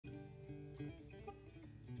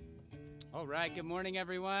All right, good morning,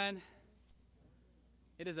 everyone.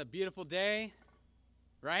 It is a beautiful day,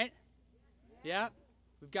 right? Yeah?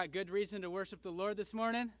 We've got good reason to worship the Lord this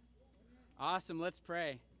morning. Awesome, let's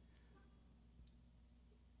pray.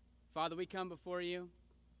 Father, we come before you,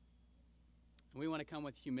 and we want to come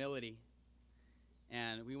with humility,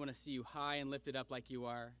 and we want to see you high and lifted up like you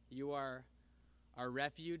are. You are our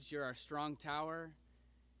refuge. You're our strong tower.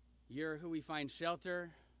 You're who we find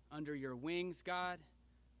shelter under your wings, God.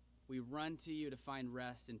 We run to you to find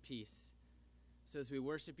rest and peace. So as we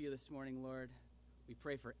worship you this morning, Lord, we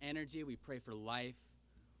pray for energy, we pray for life,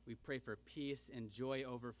 we pray for peace and joy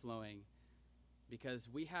overflowing, because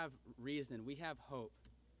we have reason, we have hope.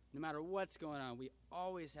 No matter what's going on, we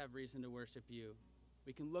always have reason to worship you.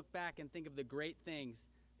 We can look back and think of the great things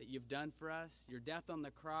that you've done for us, your death on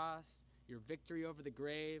the cross, your victory over the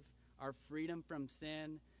grave, our freedom from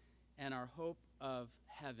sin, and our hope of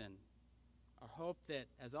heaven. Our hope that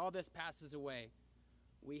as all this passes away,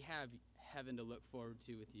 we have heaven to look forward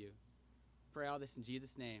to with you. Pray all this in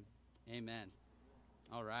Jesus' name. Amen.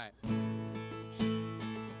 All right.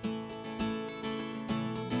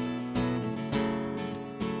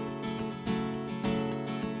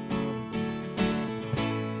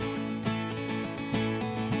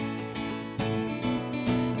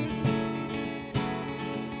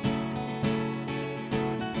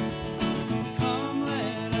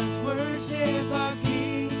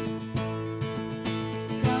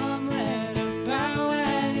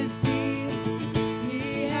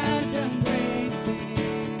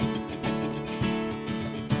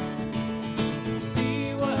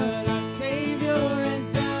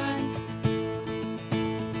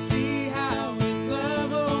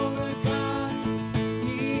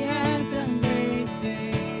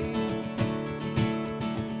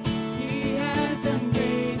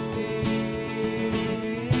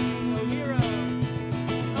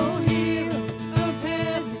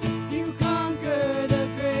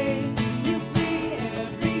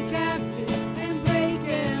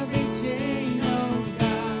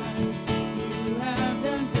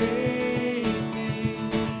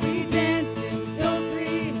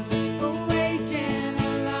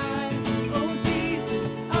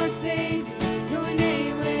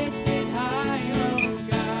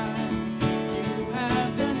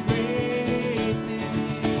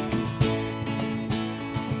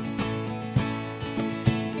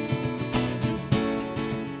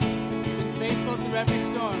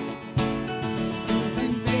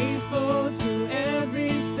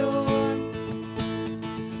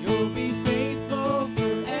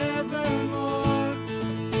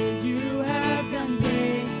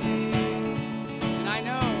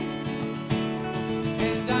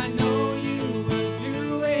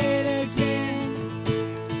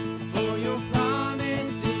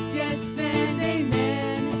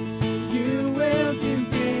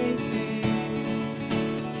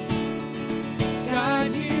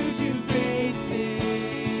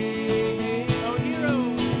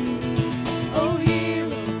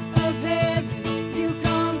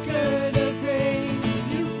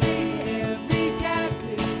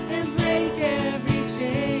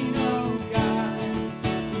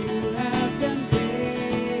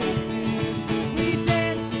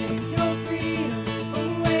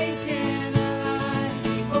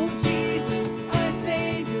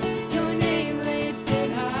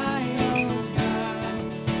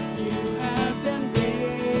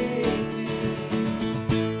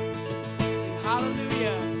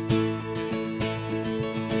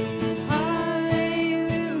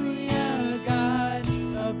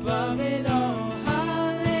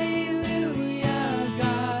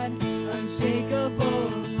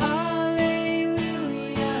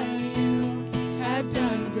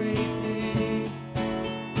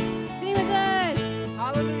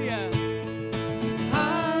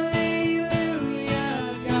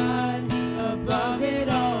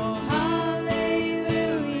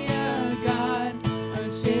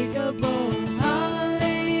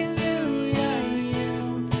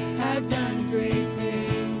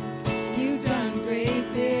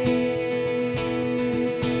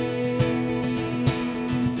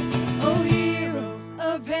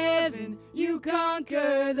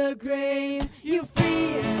 You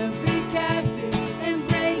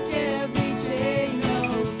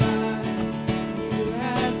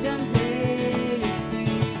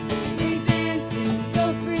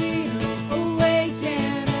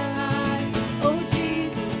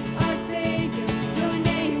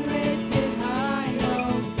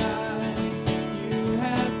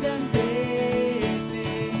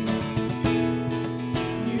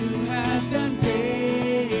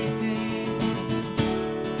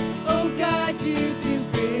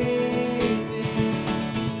to great.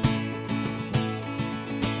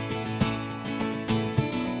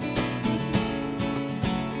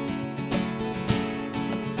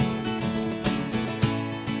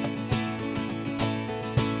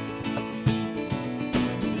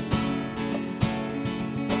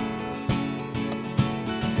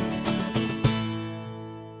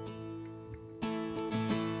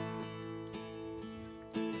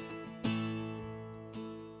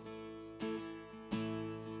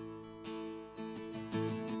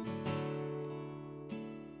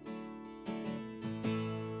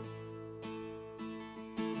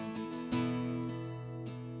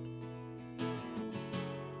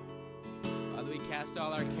 we cast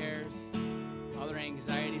all our cares, all our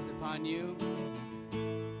anxieties upon you,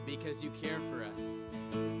 because you care for us.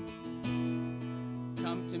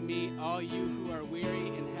 Come to me, all you who are weary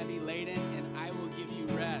and heavy laden, and I will give you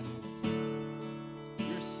rest.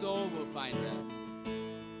 Your soul will find rest.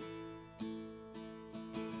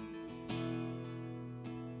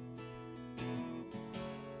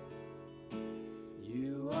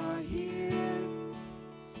 You are here,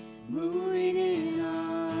 moving in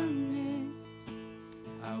our midst.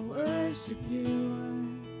 I worship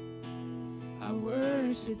you, I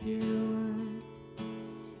worship you.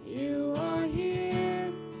 You are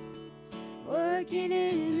here, working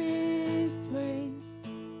in this place.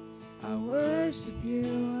 I worship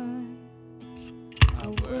you, I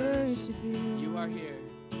worship you. You are here.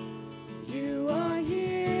 You are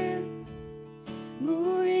here,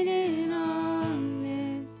 moving in our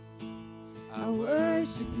midst. I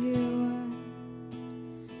worship you,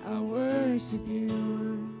 I worship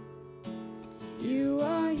you. You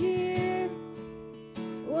are here,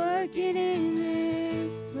 working in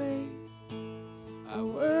this place. I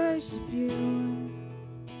worship you,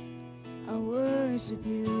 I worship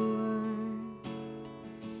you.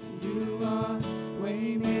 You are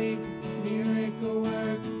waymaker, miracle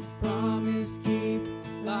work, promise keep,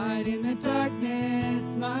 light in the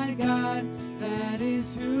darkness, my God, that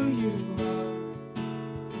is who you are.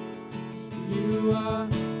 You are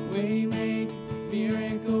waymaker,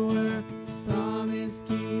 miracle work, promise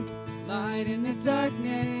keep, light in the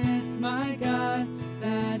darkness, my God,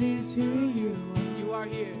 that is who you are. You are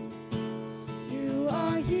here. You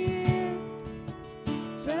are here,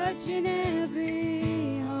 touching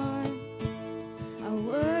every heart. I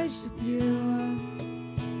worship you,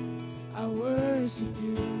 I worship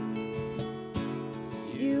you.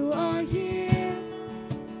 You are here,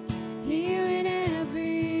 healing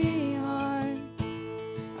every heart.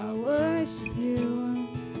 I worship you,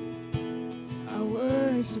 I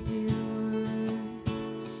worship you.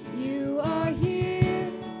 You are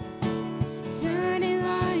here, turning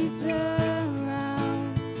lives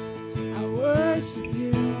around. I worship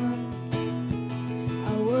you,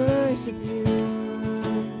 I worship you.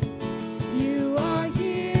 You are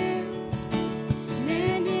here,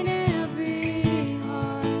 mending every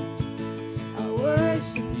heart. I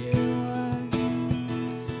worship you,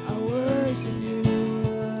 I worship you.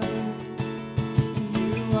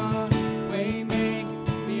 You are waymaker,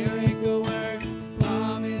 miracle work,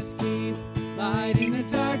 promise keep, light in the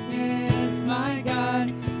darkness, my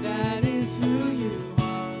God, that is who you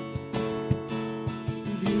are.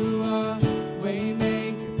 You are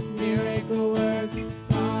waymaker, miracle work,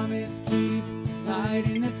 promise keep, light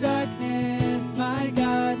in the darkness, my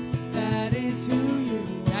God, that is who you are.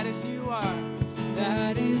 That is who you are.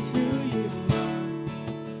 That is who you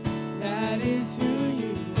are. That is who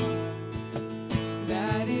you are.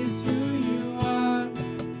 That is who you are.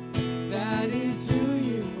 That is who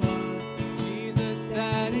you are. Jesus,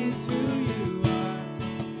 that is who you are.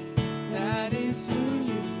 That is who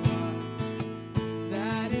you are.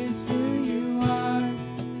 That is who you are.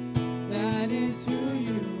 That is who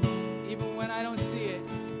you are. Even when I don't see it,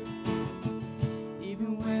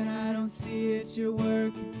 Even when I don't see it, you're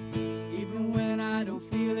working. Even when I don't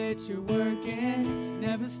feel it, you're working.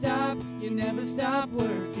 Never stop, you never stop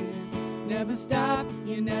working. Never stop,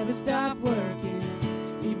 you never stop working.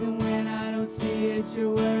 Even when I don't see it,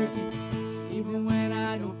 you're working. Even when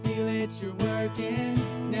I don't feel it, you're working.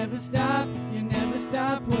 Never stop, you never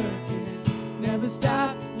stop working. Never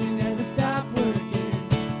stop, you never stop working.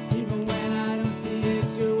 Even when I don't see it,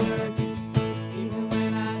 you're working. Even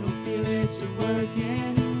when I don't feel it, you're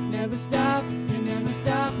working. Never stop, you never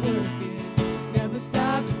stop working. Never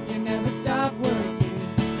stop, you never stop working.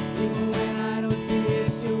 Even when I don't see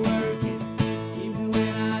it, you're working. Even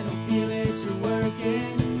when I don't feel it, you're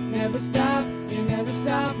working. Never stop, you never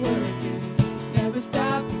stop working. Never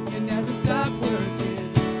stop, you never stop working.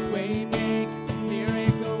 Waymaker,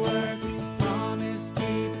 miracle work, promise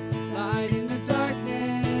keep, light in the dark.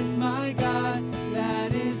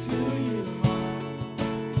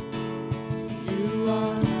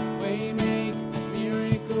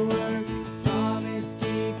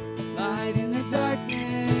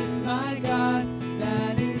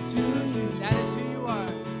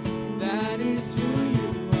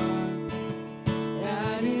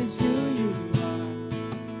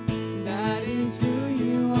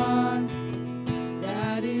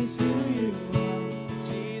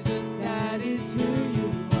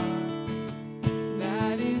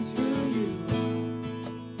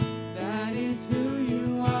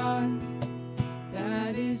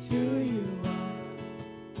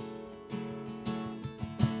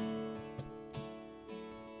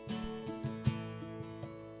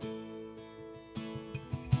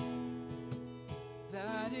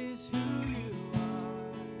 is who you are.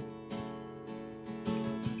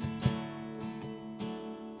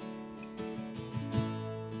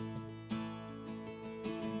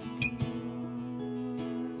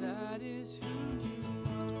 That is who you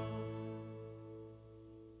are.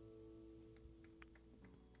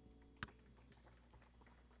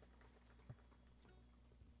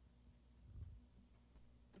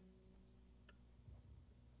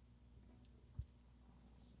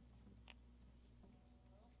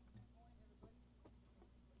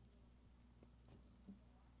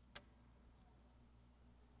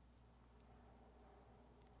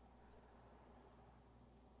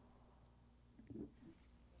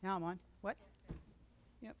 Now I'm on. What?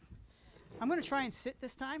 Yep. I'm going to try and sit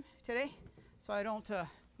this time today so I don't,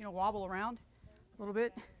 wobble around a little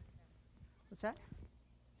bit. What's that?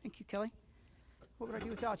 Thank you, Kelly. What would I do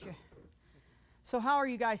without you? So how are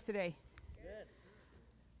you guys today? Good.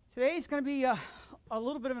 Today's going to be a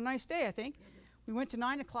little bit of a nice day, I think. We went to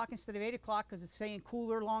 9 o'clock instead of 8 o'clock because it's staying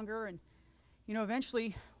cooler longer. And,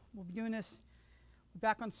 eventually we'll be doing this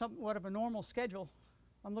back on somewhat of a normal schedule.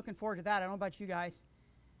 I'm looking forward to that. I don't know about you guys.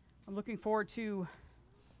 I'm looking forward to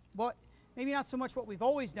maybe not so much what we've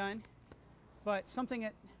always done, but something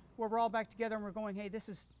where we're all back together and we're going, hey,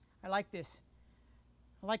 I like this.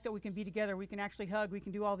 I like that we can be together. We can actually hug. We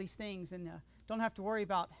can do all these things and don't have to worry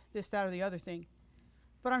about this, that, or the other thing.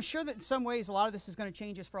 But I'm sure that in some ways a lot of this is going to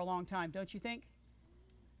change us for a long time, don't you think?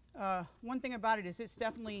 One thing about it is it's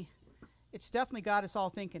definitely got us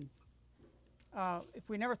all thinking. If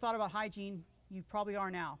we never thought about hygiene, you probably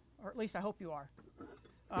are now, or at least I hope you are.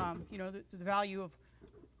 The value of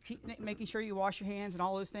making sure you wash your hands and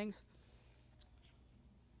all those things.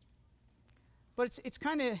 But it's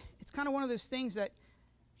kind of one of those things that,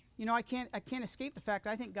 I can't escape the fact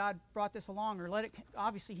I think God brought this along, or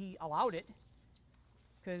obviously He allowed it,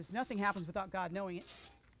 because nothing happens without God knowing it.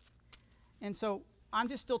 And so I'm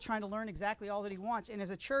just still trying to learn exactly all that He wants. And as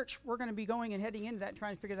a church, we're going to be going and heading into that and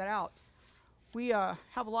trying to figure that out. We have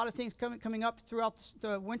a lot of things coming up throughout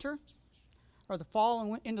the winter, or the fall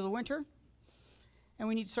and into the winter, and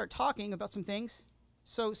we need to start talking about some things.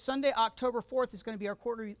 So Sunday, October 4th is going to be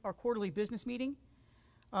our quarterly business meeting.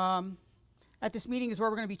 At this meeting is where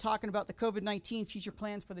we're going to be talking about the COVID-19 future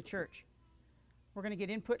plans for the church. We're going to get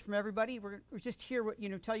input from everybody. We're just here,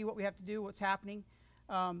 tell you what we have to do, what's happening.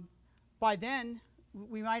 By then,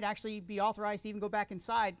 we might actually be authorized to even go back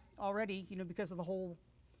inside already, because of the whole.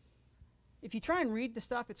 If you try and read the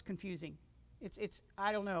stuff, it's confusing. It's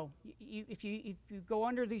I don't know. If you go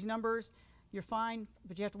under these numbers, you're fine,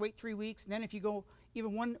 but you have to wait 3 weeks. And then if you go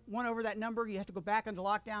even one over that number, you have to go back under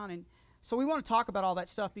lockdown. And so we want to talk about all that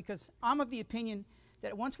stuff, because I'm of the opinion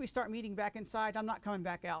that once we start meeting back inside, I'm not coming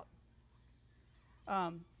back out.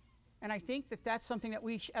 And I think that that's something that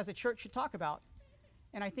we as a church should talk about.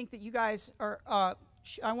 And I think that you guys are,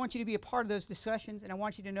 I want you to be a part of those discussions, and I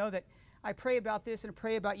want you to know that I pray about this and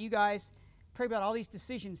pray about you guys, pray about all these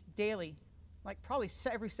decisions daily. Like probably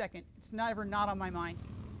every second. It's never not on my mind.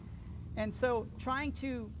 And so trying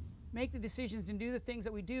to make the decisions and do the things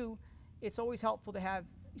that we do, it's always helpful to have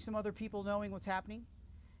some other people knowing what's happening.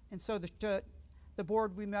 And so the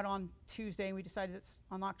board, we met on Tuesday, and we decided that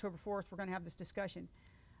on October 4th we're going to have this discussion.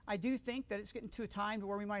 I do think that it's getting to a time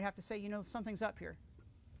where we might have to say, something's up here,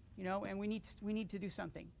 and we need to do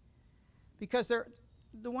something. Because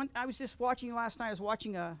the one I was just watching last night, I was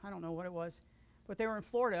watching I don't know what it was, but they were in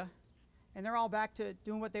Florida. And they're all back to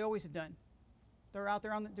doing what they always have done. They're out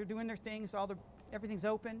there, they're doing their things, everything's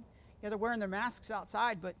open. Yeah, they're wearing their masks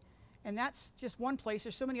outside, and that's just one place.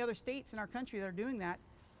 There's so many other states in our country that are doing that.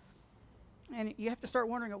 And you have to start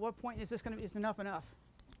wondering, at what point is enough enough?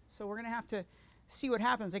 So we're going to have to see what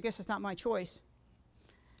happens. I guess it's not my choice.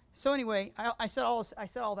 So anyway, I said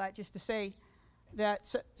all that just to say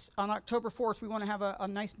that on October 4th, we want to have a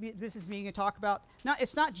nice business meeting and talk about,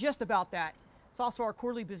 it's not just about that. It's also our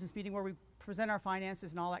quarterly business meeting where we present our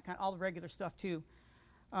finances and all the regular stuff too.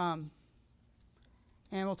 And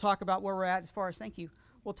we'll talk about where we're at as far as, thank you.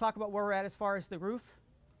 We'll talk about where we're at as far as the roof,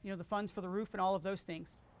 the funds for the roof and all of those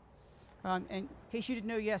things. And in case you didn't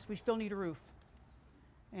know, yes, we still need a roof.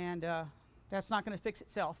 And that's not going to fix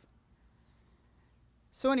itself.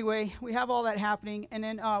 So anyway, we have all that happening. And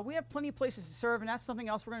then we have plenty of places to serve, and that's something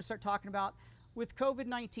else we're going to start talking about. With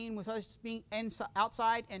COVID-19, with us being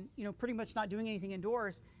outside and pretty much not doing anything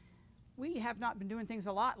indoors, we have not been doing things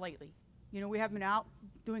a lot lately. We haven't been out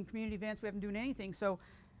doing community events. We haven't been doing anything. So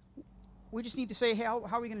we just need to say, hey, how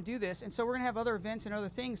are we going to do this? And so we're going to have other events and other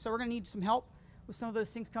things. So we're going to need some help with some of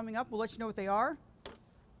those things coming up. We'll let you know what they are.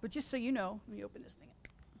 But just so you know, let me open this thing up.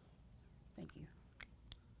 Thank you.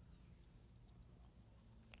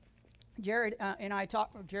 Jared and I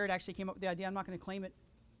talked. Jared actually came up with the idea. I'm not going to claim it.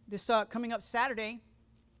 This coming up Saturday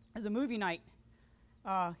is a movie night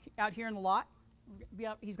out here in the lot.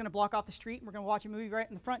 He's going to block off the street, and we're going to watch a movie right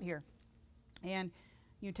in the front here. And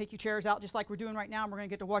you take your chairs out just like we're doing right now, and we're going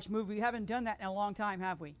to get to watch a movie. We haven't done that in a long time,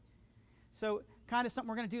 have we? So kind of something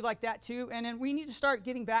we're going to do like that too. And then we need to start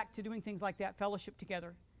getting back to doing things like that, fellowship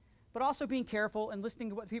together. But also being careful and listening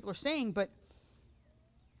to what people are saying. But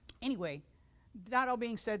anyway, that all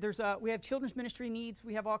being said, we have children's ministry needs.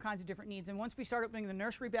 We have all kinds of different needs. And once we start opening the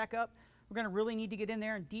nursery back up, we're going to really need to get in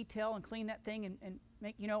there and detail and clean that thing and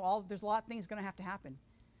make, there's a lot of things going to have to happen.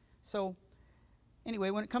 So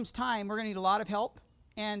anyway, when it comes time, we're going to need a lot of help.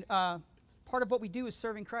 And part of what we do is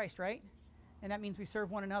serving Christ, right? And that means we serve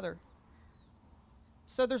one another.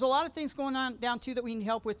 So there's a lot of things going on down, too, that we need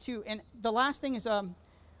help with, too. And the last thing is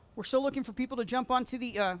we're still looking for people to jump onto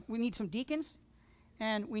we need some deacons.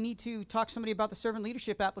 And we need to talk to somebody about the servant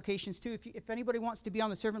leadership applications, too. If anybody wants to be on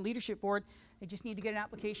the servant leadership board, they just need to get an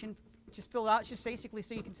application. Just fill it out. It's just basically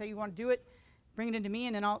so you can say you want to do it, bring it into me,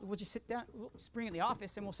 and then we'll just sit down. We'll just bring it in the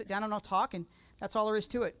office, and we'll sit down and I'll talk, and that's all there is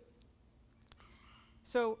to it.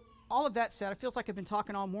 So all of that said, it feels like I've been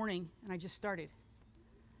talking all morning, and I just started.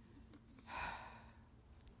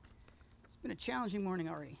 It's been a challenging morning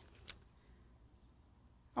already.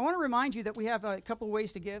 I want to remind you that we have a couple of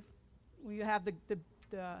ways to give. We have the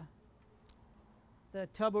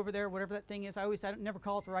tub over there, whatever that thing is. I never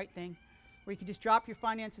call it the right thing. Where you can just drop your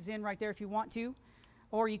finances in right there if you want to,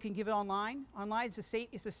 or you can give it online. Online is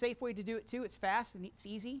a safe way to do it too. It's fast and it's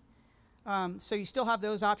easy. So you still have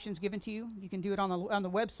those options given to you. You can do it on the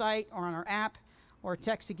website or on our app or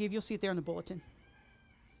text to give. You'll see it there in the bulletin.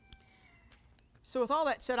 So with all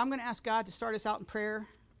that said, I'm going to ask God to start us out in prayer.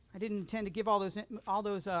 I didn't intend to give all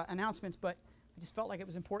those announcements, but I just felt like it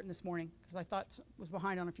was important this morning because I thought I was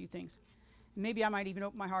behind on a few things. And maybe I might even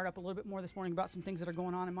open my heart up a little bit more this morning about some things that are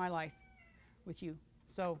going on in my life with you.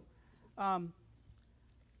 So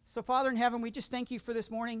Father in heaven, we just thank you for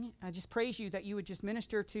this morning. I just praise you that you would just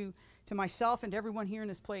minister to myself and to everyone here in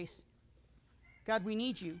this place. God, we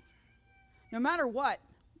need you. No matter what,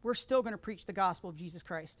 we're still going to preach the gospel of Jesus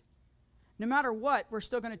Christ. No matter what, we're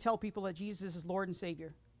still going to tell people that Jesus is Lord and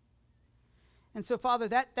Savior. And so, Father,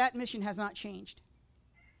 that mission has not changed.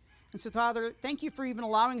 And so, Father, thank you for even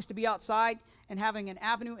allowing us to be outside and having an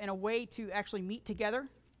avenue and a way to actually meet together.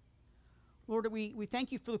 Lord, we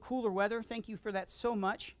thank you for the cooler weather. Thank you for that so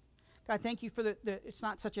much. God, thank you for it's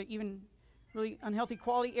not such a even really unhealthy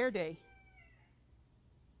quality air day.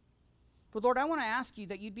 But Lord, I want to ask you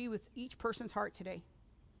that you'd be with each person's heart today.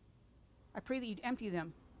 I pray that you'd empty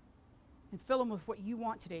them and fill them with what you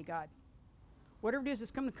want today, God. Whatever it is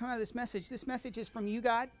that's come out of this message is from you,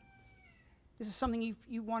 God. This is something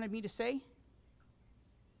you wanted me to say.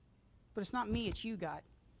 But it's not me, it's you, God.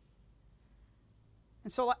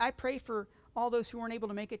 And so I pray for all those who weren't able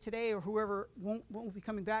to make it today or whoever won't be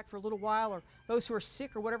coming back for a little while or those who are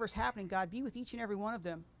sick or whatever's happening, God, be with each and every one of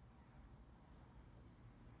them.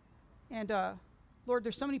 And Lord,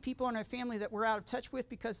 there's so many people in our family that we're out of touch with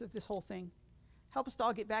because of this whole thing. Help us to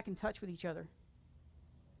all get back in touch with each other.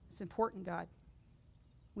 It's important, God.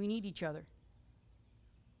 We need each other.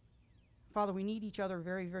 Father, we need each other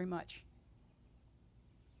very, very much.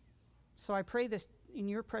 So I pray this in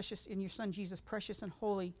your Son Jesus' precious and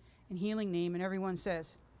holy and healing name, and everyone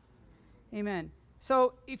says, amen.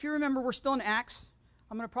 So if you remember, we're still in Acts.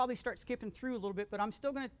 I'm going to probably start skipping through a little bit, but I'm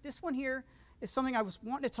still going to, this one here is something I was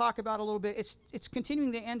wanting to talk about a little bit. It's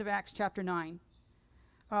continuing the end of Acts chapter 9.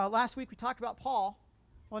 Last week we talked about Paul.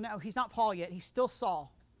 Well, no, he's not Paul yet. He's still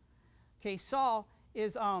Saul. Okay, Saul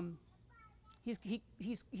is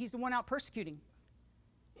he's the one out persecuting.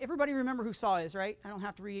 Everybody remember who Saul is, right? I don't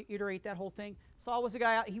have to reiterate that whole thing. Saul was a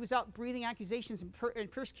guy out, he was out breathing accusations and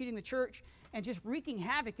persecuting the church and just wreaking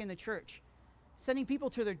havoc in the church, sending people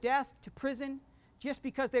to their death, to prison, just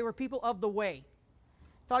because they were people of the way.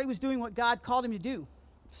 Thought he was doing what God called him to do.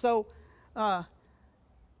 So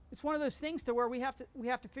it's one of those things to where we have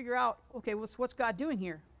to figure out, okay, what's God doing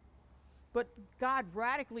here? But God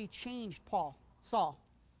radically changed Saul.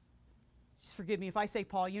 Just forgive me if I say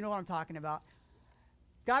Paul, you know what I'm talking about.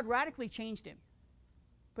 God radically changed him.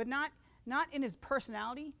 But not in his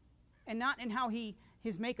personality and not in how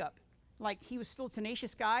his makeup. Like, he was still a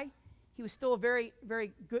tenacious guy. He was still a very,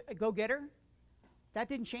 very good go-getter. That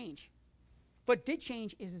didn't change. What did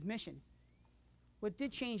change is his mission. What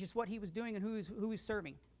did change is what he was doing and who he was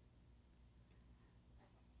serving.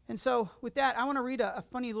 And so with that, I want to read a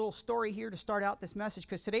funny little story here to start out this message,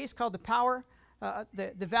 because today is called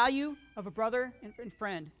the value of a brother and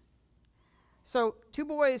friend. So 2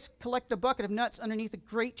 boys collect a bucket of nuts underneath a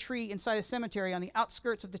great tree inside a cemetery on the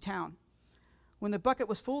outskirts of the town. When the bucket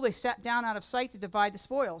was full, they sat down out of sight to divide the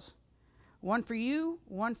spoils. One for you,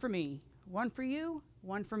 one for me. One for you,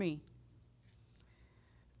 one for me.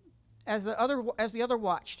 As the other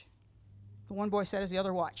watched, the one boy said as the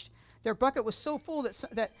other watched, their bucket was so full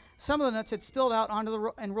that some of the nuts had spilled out onto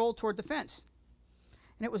and rolled toward the fence.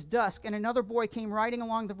 And it was dusk, and another boy came riding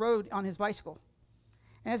along the road on his bicycle.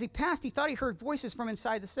 And as he passed, he thought he heard voices from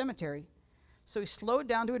inside the cemetery. So he slowed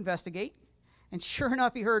down to investigate, and sure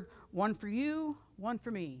enough, he heard, one for you, one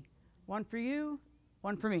for me. One for you,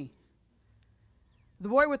 one for me. The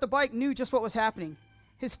boy with the bike knew just what was happening.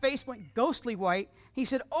 His face went ghostly white. He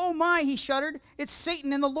said, "Oh my," he shuddered, "it's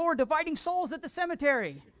Satan and the Lord dividing souls at the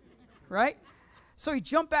cemetery." Right? So he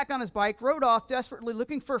jumped back on his bike, rode off desperately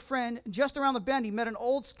looking for a friend. Just around the bend, he met an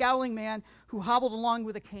old scowling man who hobbled along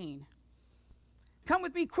with a cane. "Come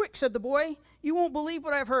with me quick," said the boy. "You won't believe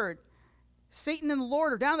what I've heard. Satan and the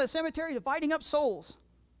Lord are down at the cemetery dividing up souls."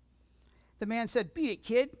 The man said, "Beat it,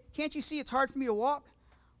 kid. Can't you see it's hard for me to walk?"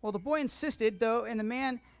 Well, the boy insisted, though, and the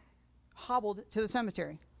man hobbled to the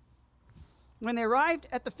cemetery. When they arrived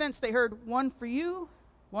at the fence, they heard, "One for you,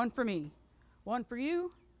 one for me. One for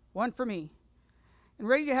you, one for me." And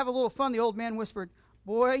ready to have a little fun, the old man whispered,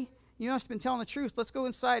 "Boy, you must have been telling the truth. Let's go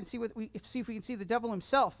inside and see if we can see the devil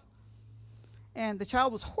himself." And the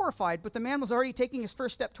child was horrified, but the man was already taking his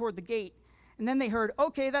first step toward the gate. And then they heard,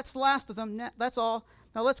 "Okay, that's the last of them. That's all.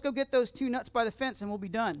 Now let's go get those two nuts by the fence and we'll be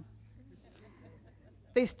done."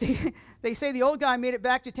 They say the old guy made it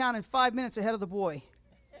back to town in 5 minutes ahead of the boy.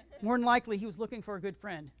 More than likely, he was looking for a good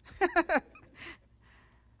friend.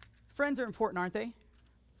 Friends are important, aren't they?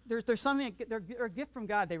 There's something. They're a gift from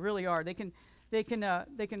God. They really are. They can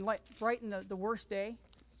brighten the worst day.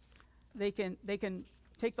 They can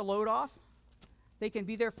take the load off. They can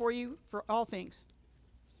be there for you for all things.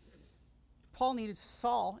 Paul needed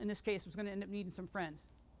Saul. In this case, was going to end up needing some friends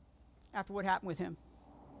after what happened with him.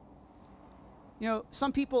 You know,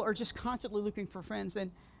 some people are just constantly looking for friends,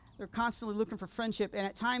 and they're constantly looking for friendship. And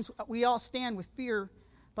at times, we all stand with fear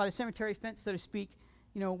by the cemetery fence, so to speak,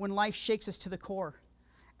 you know, when life shakes us to the core.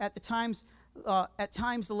 At times,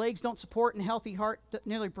 the legs don't support, and a healthy heart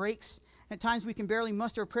nearly breaks. At times, we can barely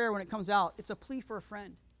muster a prayer when it comes out. It's a plea for a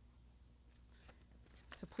friend.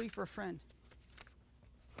 It's a plea for a friend.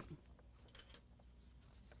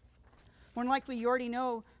 More than likely, you already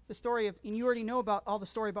know the story of, and you already know about all the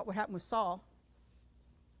story about what happened with Saul.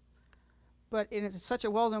 But it's such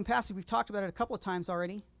a well-known passage. We've talked about it a couple of times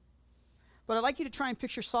already. But I'd like you to try and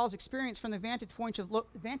picture Saul's experience from the vantage point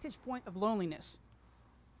of loneliness.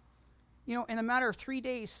 You know, in a matter of 3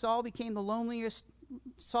 days, Saul became lonelier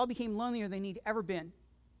than he'd ever been.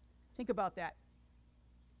 Think about that.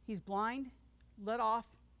 He's blind, led off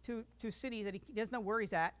to a city that he doesn't know where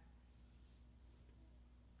he's at.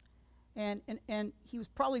 And he was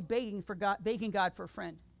probably begging God for a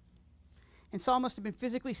friend. And Saul must have been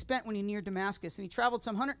physically spent when he neared Damascus. And he traveled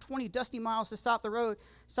some 120 dusty miles to stop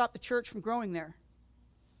the church from growing there.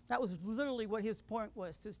 That was literally what his point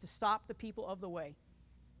was, to stop the people of the way.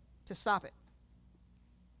 To stop it.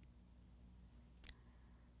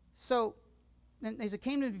 So, then as it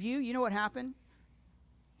came to view, you know what happened?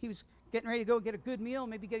 He was getting ready to go get a good meal,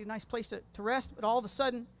 maybe get a nice place to rest, but all of a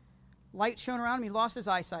sudden, light shone around him. He lost his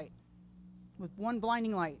eyesight with one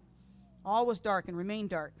blinding light. All was dark and remained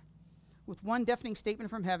dark. With one deafening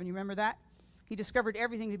statement from heaven, you remember that? He discovered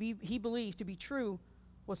everything he believed to be true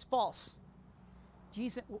was false.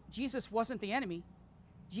 Jesus wasn't the enemy.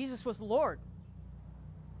 Jesus was the Lord.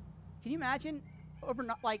 Can you imagine,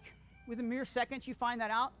 within mere seconds you find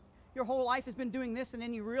that out? Your whole life has been doing this, and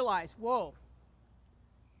then you realize, whoa.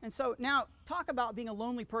 And so now, talk about being a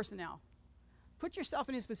lonely person now. Put yourself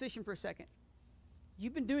in his position for a second.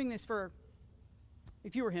 You've been doing this for,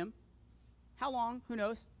 if you were him, how long? Who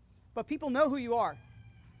knows? But people know who you are.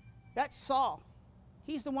 That's Saul.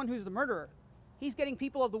 He's the one who's the murderer. He's getting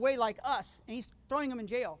people of the way like us, and he's throwing them in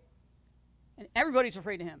jail. And everybody's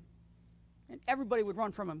afraid of him. And everybody would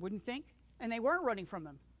run from him, wouldn't you think? And they weren't running from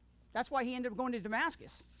him. That's why he ended up going to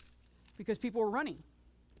Damascus, because people were running.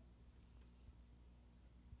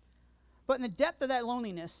 But in the depth of that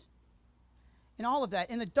loneliness, in all of that,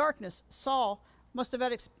 in the darkness, Saul must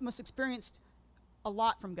experienced a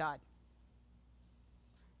lot from God.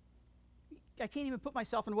 I can't even put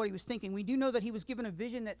myself in what he was thinking. We do know that he was given a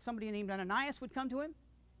vision that somebody named Ananias would come to him.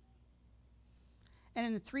 And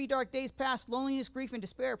in the 3 dark days past, loneliness, grief, and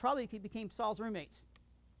despair probably became Saul's roommates.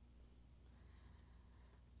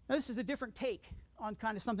 Now, this is a different take on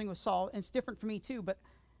kind of something with Saul, and it's different for me too, but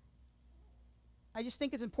I just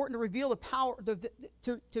think it's important to reveal the power,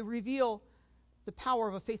 to reveal the power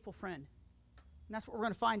of a faithful friend. And that's what we're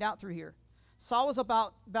going to find out through here. Saul was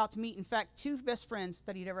about to meet, in fact, two best friends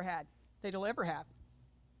that he'll ever have.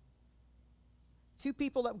 Two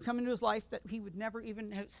people that would come into his life that he would never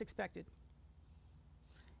even have expected.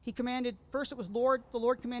 He commanded, first it was the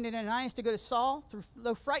Lord commanded Ananias to go to Saul.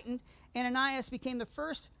 Though frightened, Ananias became the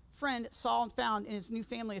first friend Saul found in his new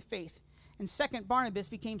family of faith. And second, Barnabas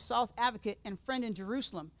became Saul's advocate and friend in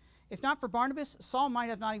Jerusalem. If not for Barnabas, Saul might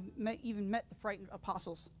have not even met the frightened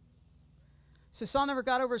apostles. So Saul never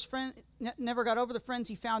got over the friends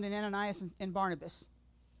he found in Ananias and Barnabas.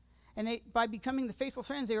 And by becoming the faithful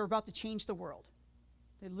friends, they were about to change the world.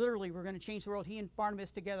 They literally were going to change the world. He and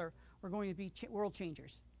Barnabas together were going to be world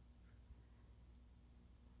changers.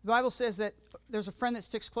 The Bible says that there's a friend that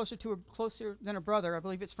sticks closer than a brother. I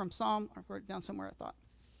believe it's from Psalm. I wrote it down somewhere, I thought.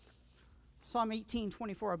 Psalm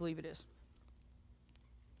 18:24, I believe it is.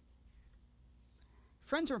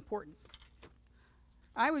 Friends are important.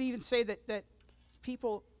 I would even say that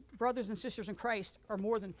people, brothers and sisters in Christ, are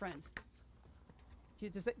more than friends.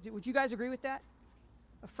 Would you guys agree with that?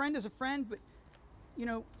 A friend is a friend, but,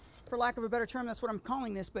 for lack of a better term, that's what I'm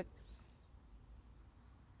calling this, but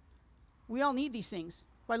we all need these things.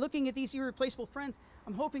 By looking at these irreplaceable friends,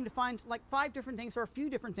 I'm hoping to find like 5 different things, or a few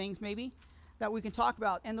different things maybe, that we can talk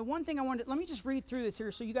about. And the one thing let me just read through this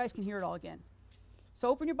here so you guys can hear it all again. So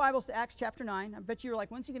open your Bibles to Acts chapter 9. I bet you're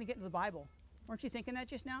like, when's he going to get into the Bible? Weren't you thinking that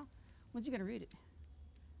just now? When's he going to read it?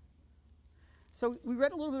 So we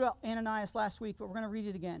read a little bit about Ananias last week, but we're going to read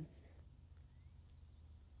it again.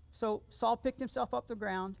 So Saul picked himself up the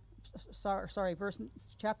ground.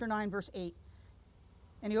 Chapter 9, verse 8.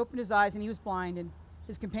 And he opened his eyes, and he was blind, and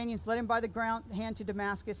his companions led him by the hand to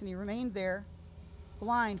Damascus, and he remained there,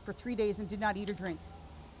 blind, for 3 days and did not eat or drink.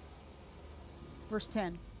 Verse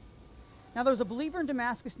 10. Now there was a believer in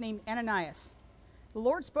Damascus named Ananias. The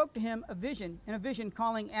Lord spoke to him in a vision,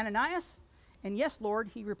 calling, Ananias? And yes, Lord,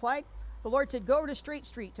 he replied. The Lord said, go over to Straight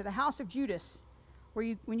Street, to the house of Judas,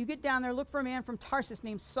 when you get down there, look for a man from Tarsus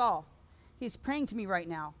named Saul. He is praying to me right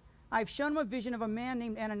now. I have shown him a vision of a man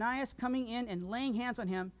named Ananias coming in and laying hands on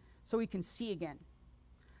him so he can see again.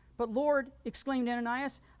 But Lord, exclaimed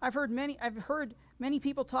Ananias, I've heard many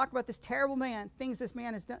people talk about this terrible man, things this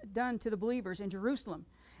man has done to the believers in Jerusalem.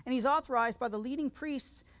 And he's authorized by the leading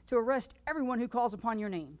priests to arrest everyone who calls upon your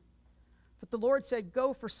name. But the Lord said,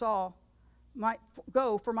 for Saul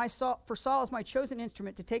is my chosen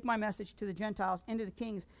instrument to take my message to the Gentiles and to the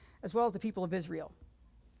kings, as well as the people of Israel.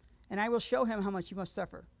 And I will show him how much he must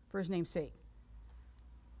suffer for his name's sake.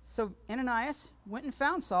 So Ananias went and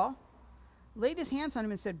found Saul, laid his hands on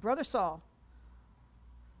him and said, Brother Saul,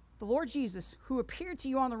 the Lord Jesus, who appeared to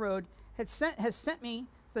you on the road, has sent me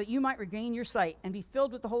so that you might regain your sight and be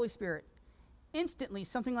filled with the Holy Spirit. Instantly,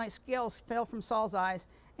 something like scales fell from Saul's eyes,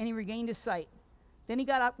 and he regained his sight. Then he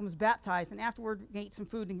got up and was baptized, and afterward ate some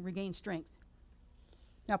food and regained strength.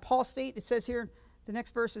 Now, it says here, the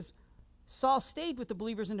next verse is, Saul stayed with the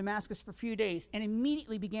believers in Damascus for a few days and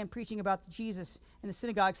immediately began preaching about Jesus in the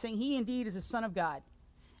synagogue, saying he indeed is the Son of God.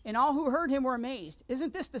 And all who heard him were amazed.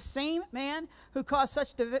 Isn't this the same man who caused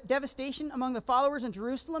such devastation among the followers in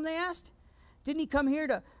Jerusalem, they asked? Didn't he come here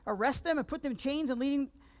to arrest them and put them in chains and leading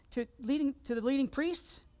to the leading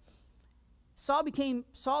priests?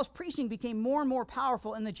 Saul's preaching became more and more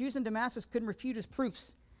powerful, and the Jews in Damascus couldn't refute his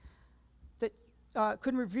proofs that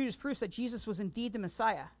Jesus was indeed the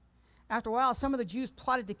Messiah. After a while, some of the Jews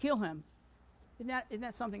plotted to kill him. Isn't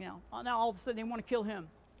that something now? Now all of a sudden they want to kill him.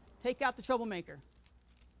 Take out the troublemaker.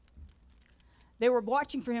 They were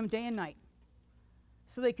watching for him day and night,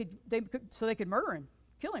 so they could murder him,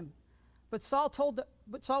 kill him. But Saul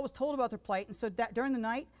was told about their plight, and so during the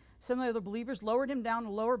night, some of the other believers lowered him down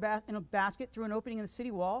in a basket through an opening in the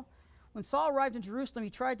city wall. When Saul arrived in Jerusalem, he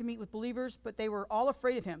tried to meet with believers, but they were all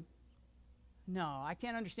afraid of him. No, I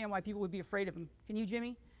can't understand why people would be afraid of him. Can you,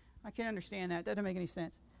 Jimmy? I can't understand that. That doesn't make any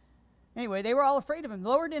sense. Anyway, they were all afraid of him.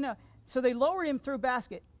 So they lowered him through a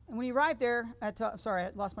basket. And when he arrived there, sorry,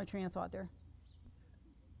 I lost my train of thought there.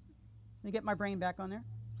 Let me get my brain back on there.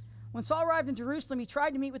 When Saul arrived in Jerusalem, he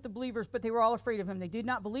tried to meet with the believers, but they were all afraid of him. They did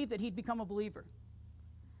not believe that he'd become a believer.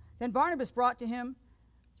 Then Barnabas brought him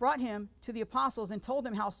to the apostles and told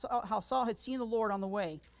them how Saul had seen the Lord on the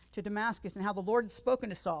way to Damascus and how the Lord had spoken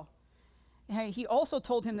to Saul. And he also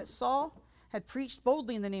told him that Saul had preached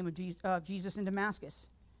boldly in the name of Jesus in Damascus.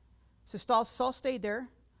 So Saul stayed there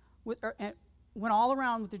and went all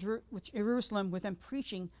around with Jerusalem with them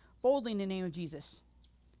preaching boldly in the name of Jesus.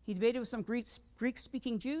 He debated with some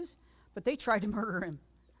Greek-speaking Jews, but they tried to murder him.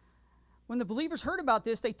 When the believers heard about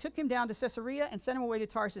this, they took him down to Caesarea and sent him away to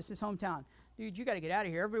Tarsus, his hometown. Dude, you got to get out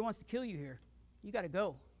of here. Everybody wants to kill you here. You got to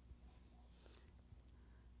go.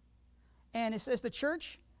 And it says the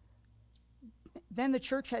church Then the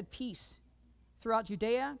church had peace throughout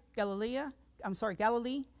Judea, Galilee,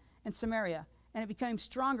 and Samaria, and it became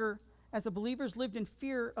stronger as the believers lived in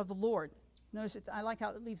fear of the Lord. Notice I like how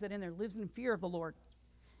it leaves that in there, lives in fear of the Lord.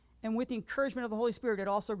 And with the encouragement of the Holy Spirit, it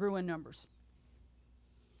also grew in numbers.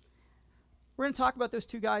 We're going to talk about those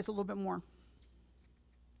two guys a little bit more.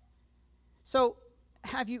 So,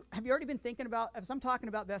 have you already been thinking about, as I'm talking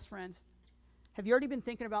about best friends, have you already been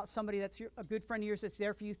thinking about somebody that's a good friend of yours that's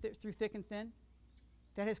there for you through thick and thin?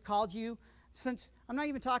 That has called you since, I'm not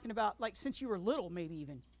even talking about like since you were little, maybe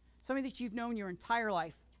even. Somebody that you've known your entire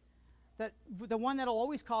life. That the one that'll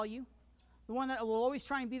always call you, the one that will always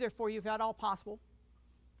try and be there for you if at all possible.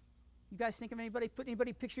 You guys think of anybody, put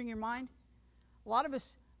anybody picture in your mind? A lot of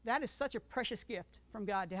us, that is such a precious gift from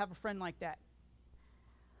God to have a friend like that.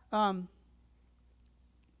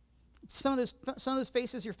 Some of those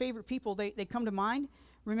faces, your favorite people, they come to mind.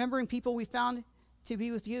 Remembering people we found to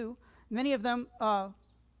be with you. Many of them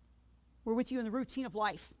were with you in the routine of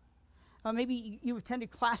life. Maybe you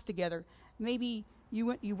attended class together. Maybe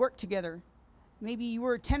you worked together. Maybe you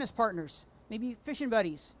were tennis partners. Maybe fishing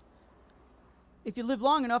buddies. If you lived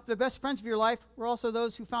long enough, the best friends of your life were also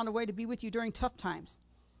those who found a way to be with you during tough times.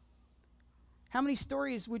 How many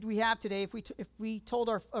stories would we have today if we told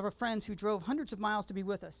of our friends who drove hundreds of miles to be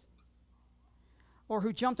with us? Or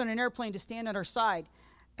who jumped on an airplane to stand at our side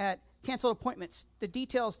at canceled appointments. The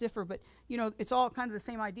details differ, but it's all kind of the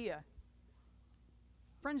same idea.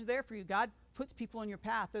 Friends are there for you. God puts people in your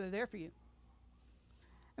path that are there for you.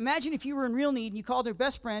 Imagine if you were in real need and you called your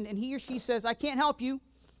best friend and he or she says, "I can't help you.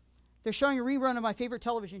 They're showing a rerun of my favorite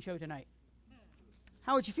television show tonight."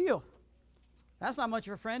 How would you feel? That's not much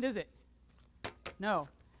of a friend, is it? No.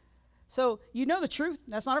 So you know the truth.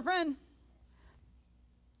 That's not a friend.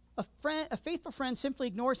 A faithful friend simply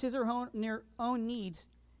ignores his or her own needs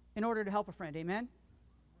in order to help a friend. Amen?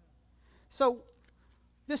 So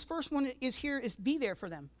this first one is be there for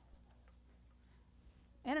them.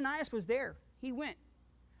 Ananias was there. He went.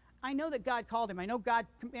 I know that God called him. I know God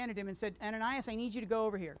commanded him and said, "Ananias, I need you to go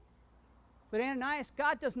over here." But Ananias,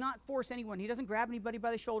 God does not force anyone. He doesn't grab anybody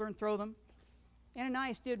by the shoulder and throw them.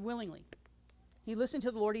 Ananias did willingly. He listened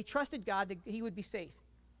to the Lord. He trusted God that he would be safe.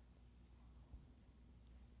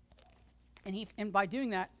 And by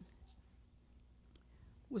doing that,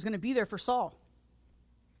 was going to be there for Saul.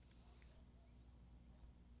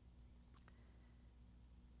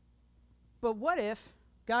 But what if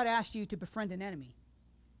God asked you to befriend an enemy?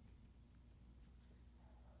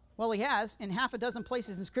 Well, he has. In half a dozen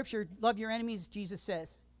places in Scripture, love your enemies, Jesus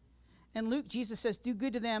says. In Luke, Jesus says, do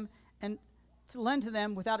good to them and to lend to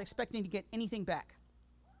them without expecting to get anything back.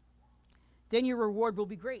 Then your reward will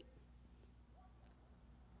be great.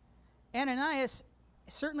 Ananias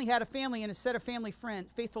certainly had a family and a set of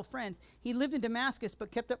faithful friends. He lived in Damascus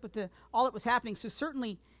but kept up with all that was happening. So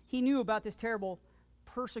certainly he knew about this terrible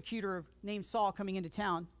persecutor named Saul coming into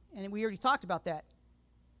town. And we already talked about that.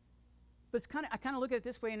 But I kind of look at it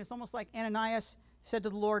this way, and it's almost like Ananias said to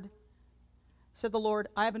the Lord,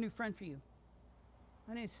 "I have a new friend for you.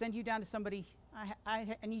 I need to send you down to somebody.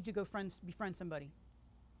 I need you to go befriend somebody."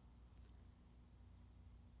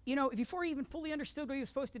 Before he even fully understood what he was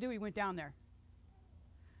supposed to do, he went down there.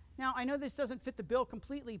 Now, I know this doesn't fit the bill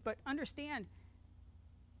completely, but understand,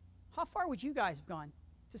 how far would you guys have gone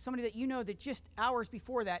to somebody that you know that just hours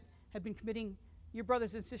before that had been committing your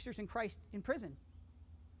brothers and sisters in Christ in prison?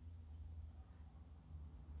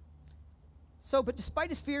 So, but despite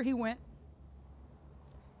his fear, he went,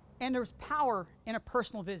 and there was power in a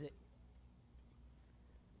personal visit.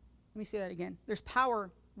 Let me say that again. There's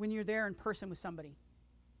power when you're there in person with somebody.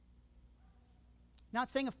 Not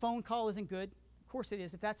saying a phone call isn't good. Of course it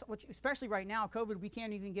is. If that's especially right now, COVID, we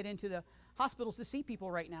can't even get into the hospitals to see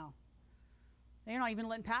people right now. They're not even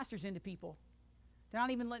letting pastors into people. They're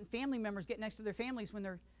not even letting family members get next to their families when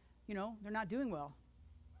they're not doing well.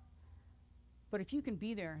 But if you can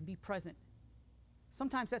be there and be present,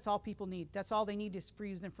 sometimes that's all people need. That's all they need is for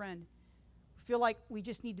you as a friend. We feel like we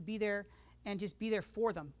just need to be there and just be there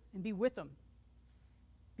for them and be with them.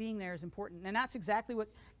 Being there is important. And that's exactly what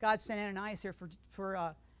God sent Ananias here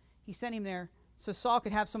for. He sent him there so Saul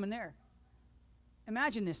could have someone there.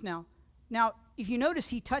 Imagine this now. Now, if you notice,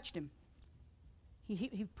 he touched him.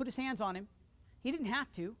 He put his hands on him. He didn't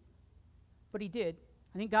have to, but he did.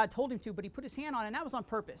 I think God told him to, but he put his hand on it, and that was on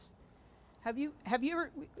purpose. Have you ever,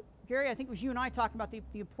 Gary, I think it was you and I talking about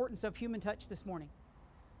the importance of human touch this morning.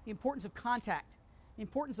 The importance of contact. The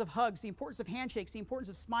importance of hugs. The importance of handshakes. The importance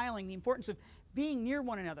of smiling. The importance of being near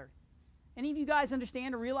one another. Any of you guys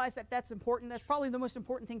understand or realize that that's important? That's probably the most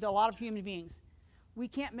important thing to a lot of human beings. We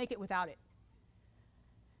can't make it without it.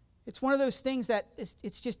 It's one of those things that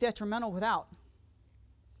it's just detrimental without.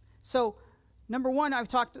 So, number one,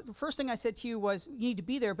 the first thing I said to you was you need to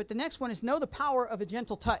be there, but the next one is know the power of a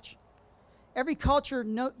gentle touch. Every culture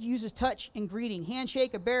uses touch in greeting.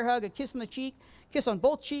 Handshake, a bear hug, a kiss on the cheek, kiss on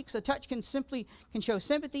both cheeks. A touch can show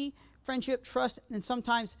sympathy, friendship, trust, and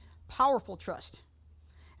sometimes powerful trust.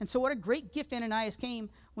 And so what a great gift Ananias came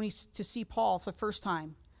to see Paul for the first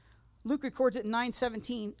time. Luke records it in Acts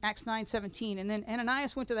 9:17. And then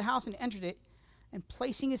Ananias went to the house and entered it, and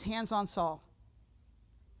placing his hands on Saul.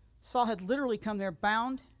 Saul had literally come there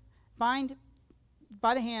bound by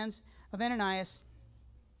the hands of Ananias.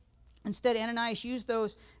 Instead, Ananias used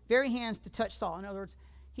those very hands to touch Saul. In other words,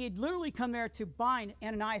 he had literally come there to bind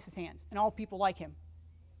Ananias' hands and all people like him.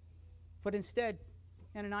 But instead,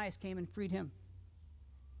 Ananias came and freed him.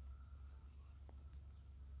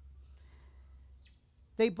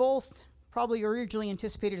 They both probably originally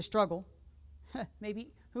anticipated a struggle.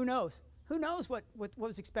 Maybe, who knows? Who knows what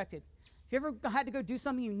was expected? If you ever had to go do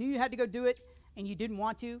something, you knew you had to go do it, and you didn't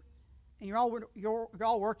want to, and you're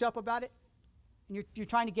all worked up about it, and you're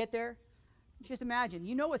trying to get there, just imagine.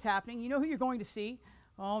 You know what's happening. You know who you're going to see.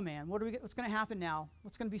 Oh, man, what's going to happen now?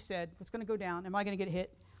 What's going to be said? What's going to go down? Am I going to get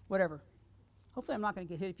hit? Whatever. Hopefully I'm not going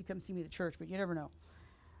to get hit if you come see me at the church, but you never know.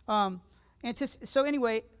 So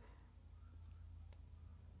anyway,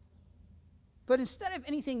 but instead of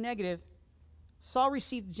anything negative, Saul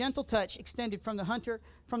received gentle touch extended from the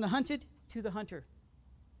hunted to the hunter.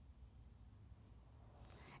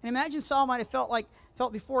 And imagine Saul might have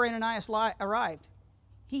felt before Ananias arrived.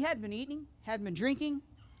 He hadn't been eating, hadn't been drinking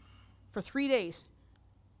for 3 days.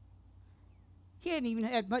 He hadn't even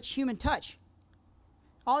had much human touch.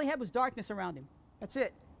 All he had was darkness around him. That's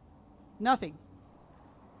it. Nothing.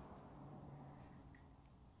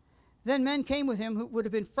 Then men came with him who would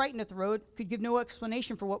have been frightened at the road, could give no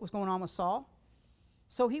explanation for what was going on with Saul.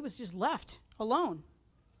 So he was just left alone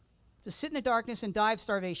to sit in the darkness and die of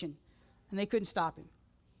starvation, and they couldn't stop him.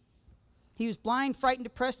 He was blind, frightened,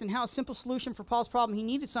 depressed, and how a simple solution for Paul's problem, he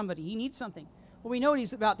needed somebody. He needed something. Well, we know what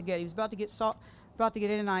he's about to get. He was about to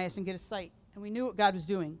get Ananias and get his sight, and we knew what God was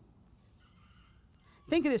doing.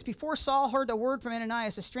 Think of this. Before Saul heard a word from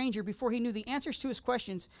Ananias, a stranger, before he knew the answers to his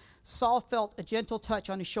questions, Saul felt a gentle touch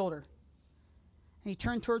on his shoulder. And he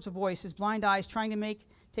turned towards the voice, his blind eyes trying to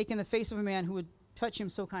take in the face of a man who would touch him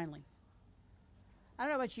so kindly. I don't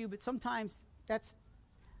know about you, but sometimes that's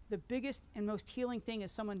the biggest and most healing thing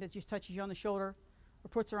is someone that just touches you on the shoulder or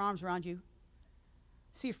puts their arms around you.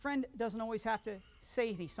 See, a friend doesn't always have to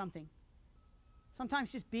say something.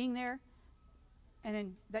 Sometimes just being there and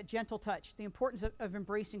then that gentle touch, the importance of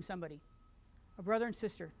embracing somebody, a brother and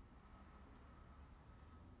sister.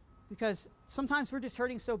 Because sometimes we're just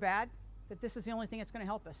hurting so bad that this is the only thing that's going to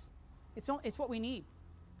help us. It's what we need.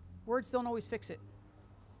 Words don't always fix it.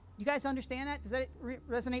 You guys understand that? Does that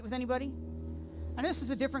resonate with anybody? I know this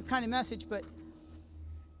is a different kind of message, but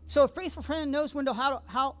so a faithful friend knows how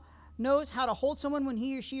to hold someone when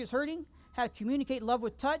he or she is hurting, how to communicate love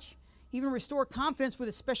with touch, even restore confidence with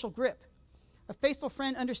a special grip. A faithful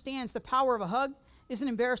friend understands the power of a hug, isn't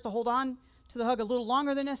embarrassed to hold on to the hug a little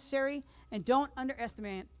longer than necessary, and don't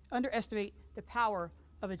underestimate the power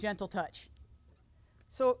of a gentle touch.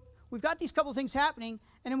 So we've got these couple things happening,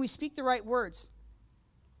 and then we speak the right words.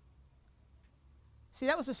 See,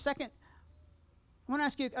 that was the second. I want to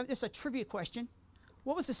ask you just a trivia question.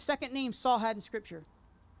 What was the second name Saul had in Scripture?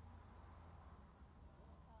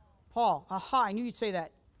 Paul. Aha, I knew you'd say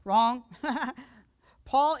that. Wrong.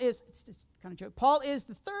 Paul is, it's kind of joke. Paul is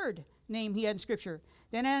the third name he had in Scripture.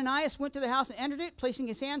 Then Ananias went to the house and entered it, placing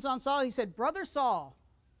his hands on Saul. He said, "Brother Saul."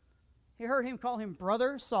 He heard him call him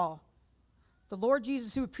Brother Saul. "The Lord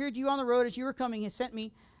Jesus, who appeared to you on the road as you were coming, has sent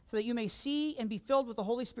me so that you may see and be filled with the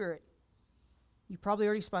Holy Spirit." You probably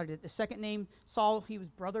already spotted it. The second name, Saul, he was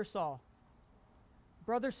Brother Saul.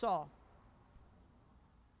 Brother Saul.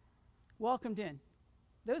 Welcomed in.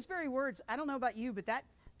 Those very words, I don't know about you, but that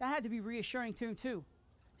had to be reassuring to him too.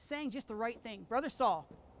 Saying just the right thing. Brother Saul.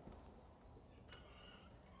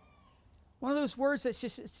 One of those words it's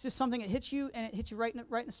just something that hits you, and it hits you right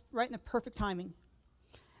in the perfect timing.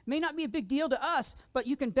 It may not be a big deal to us, but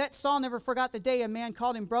you can bet Saul never forgot the day a man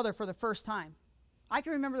called him brother for the first time. I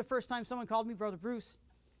can remember the first time someone called me Brother Bruce.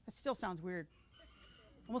 That still sounds weird.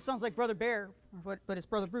 Almost sounds like Brother Bear, but it's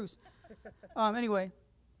Brother Bruce. Anyway,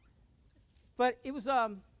 but it was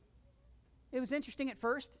interesting at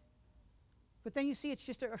first, but then you see it's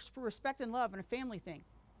just a respect and love and a family thing.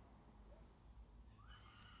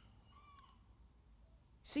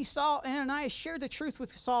 See, Saul and Ananias shared the truth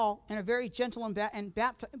with Saul in a very gentle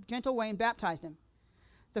gentle way and baptized him.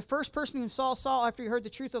 The first person whom Saul saw after he heard the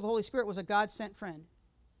truth of the Holy Spirit was a God-sent friend.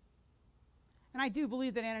 And And I do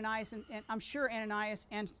believe that Ananias, and I'm sure Ananias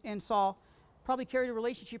and Saul probably carried a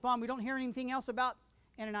relationship on. We don't hear anything else about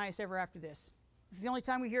Ananias ever after this. This is the only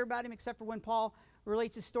time we hear about him, except for when Paul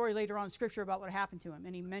relates his story later on in Scripture about what happened to him,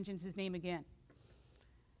 and he mentions his name again.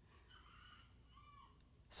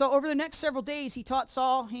 So over the next several days, he taught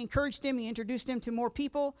Saul, he encouraged him, he introduced him to more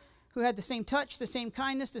people who had the same touch, the same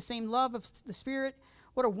kindness, the same love of the Spirit.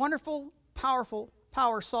 What a wonderful, powerful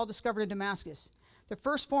power Saul discovered in Damascus. The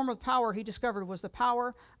first form of power he discovered was the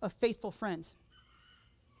power of faithful friends.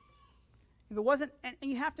 If it wasn't, and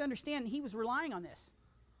you have to understand, he was relying on this.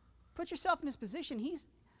 Put yourself in his position.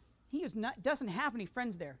 Doesn't have any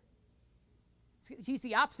friends there. He's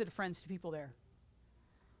the opposite of friends to people there.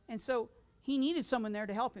 And so he needed someone there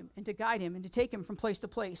to help him and to guide him and to take him from place to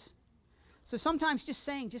place. So sometimes just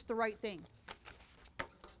saying just the right thing.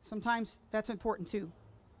 Sometimes that's important too.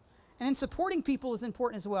 And then supporting people is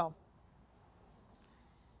important as well.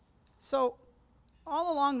 So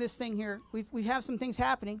all along this thing here, we have some things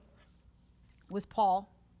happening with Paul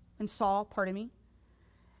and Saul,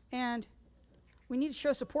 and we need to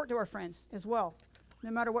show support to our friends as well, no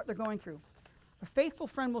matter what they're going through. A faithful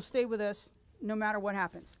friend will stay with us no matter what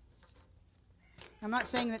happens. I'm not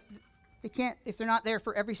saying that they can't, if they're not there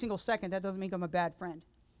for every single second, that doesn't make them a bad friend.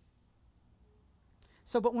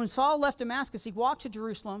 So, but when Saul left Damascus, he walked to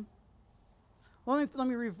Jerusalem. Well, let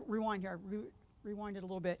me rewind here. Rewind it a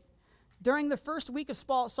little bit. During the first week of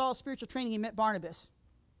Saul's spiritual training, he met Barnabas.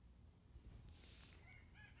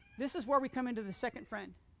 This is where we come into the second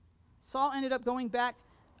friend. Saul ended up going back.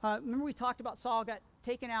 Remember we talked about Saul got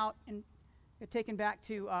taken out and got taken back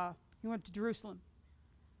to, he went to Jerusalem.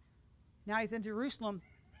 Now he's in Jerusalem,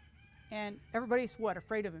 and everybody's what?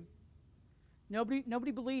 Afraid of him.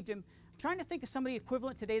 Nobody believed him. I'm trying to think of somebody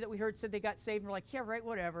equivalent today that we heard said they got saved, and we're like, yeah, right,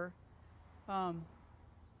 whatever.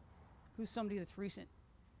 Who's somebody that's recent?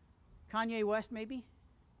 Kanye West, maybe?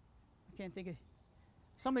 I can't think of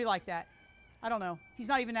somebody like that. I don't know. He's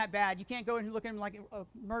not even that bad. You can't go and look at him like a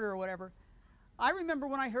murder or whatever. I remember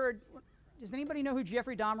when I heard, does anybody know who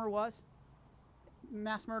Jeffrey Dahmer was?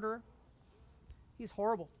 Mass murderer? He's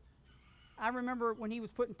horrible. I remember when he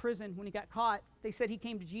was put in prison, when he got caught, they said he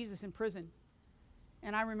came to Jesus in prison.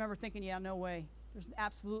 And I remember thinking, yeah, no way. There's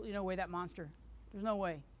absolutely no way that monster. There's no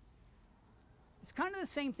way. It's kind of the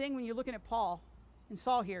same thing when you're looking at Paul and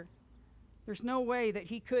Saul here. There's no way that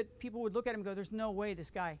people would look at him and go, there's no way this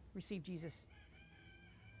guy received Jesus.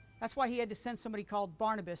 That's why he had to send somebody called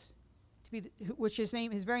Barnabas, which his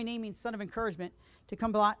very name means son of encouragement, to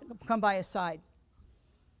come by his side.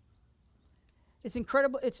 It's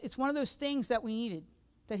incredible. It's one of those things that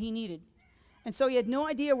he needed. And so he had no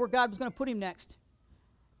idea where God was going to put him next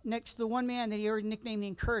to the one man that he already nicknamed the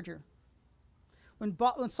Encourager. When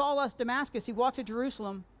Saul left Damascus, he walked to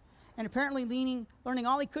Jerusalem, and apparently learning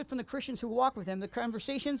all he could from the Christians who walked with him. The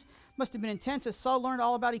conversations must have been intense as Saul learned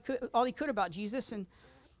all he could about Jesus. And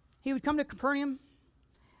he would come to Capernaum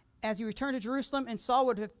as he returned to Jerusalem, and Saul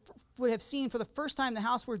would have seen for the first time the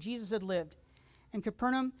house where Jesus had lived. In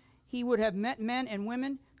Capernaum, he would have met men and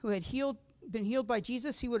women who had been healed by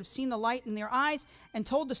Jesus. He would have seen the light in their eyes and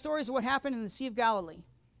told the stories of what happened in the Sea of Galilee.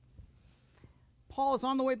 Paul is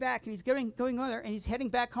on the way back, and he's going over there, and he's heading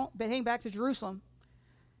back to Jerusalem.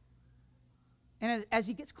 And as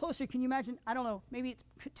he gets closer, can you imagine, I don't know, maybe it's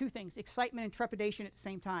two things, excitement and trepidation at the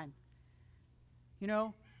same time. You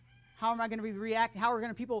know, how am I going to be reacting?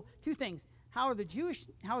 Two things. How are the Jews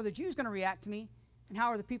going to react to me? And how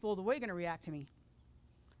are the people of the way going to react to me?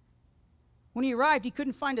 When he arrived, he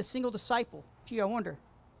couldn't find a single disciple. Gee, I wonder.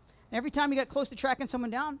 And every time he got close to tracking someone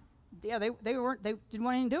down, yeah, they didn't want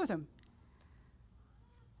anything to do with him.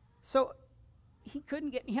 So he couldn't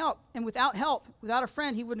get any help. And without help, without a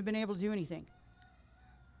friend, he wouldn't have been able to do anything.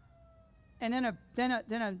 And then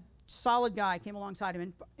a solid guy came alongside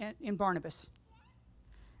him in Barnabas.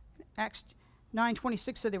 Acts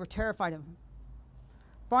 9:26 said they were terrified of him.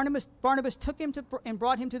 Barnabas took him and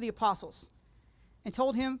brought him to the apostles and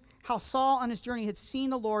told him how Saul on his journey had seen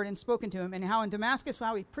the Lord and spoken to him, and how in Damascus,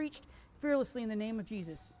 how he preached fearlessly in the name of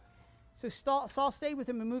Jesus. So Saul stayed with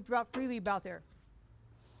him and moved freely about there.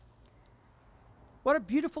 What a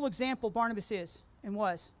beautiful example Barnabas is and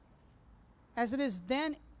was, as it is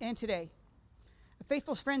then and today. A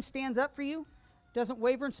faithful friend stands up for you, doesn't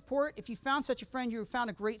waver in support. If you found such a friend, you have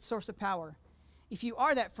found a great source of power. If you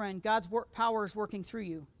are that friend, God's power is working through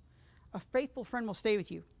you. A faithful friend will stay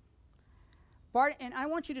with you. And I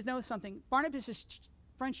want you to know something. Barnabas'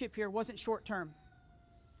 friendship here wasn't short-term.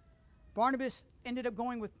 Barnabas ended up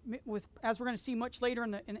going with, as we're going to see much later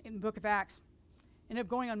in the book of Acts, ended up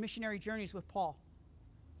going on missionary journeys with Paul.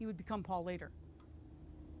 He would become Paul later.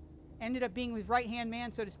 Ended up being his right-hand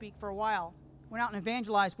man, so to speak, for a while. went out and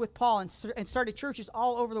evangelized with Paul and started churches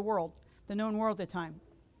all over the world, the known world at the time.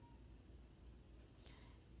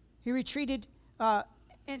 He retreated, and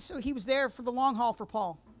so he was there for the long haul for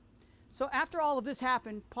Paul. So after all of this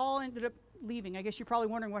happened, Paul ended up leaving. I guess you're probably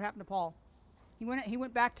wondering what happened to Paul. He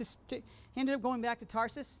ended up going back to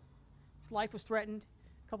Tarsus. His life was threatened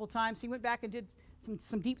a couple of times. He went back and did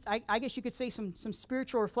some deep, I guess you could say some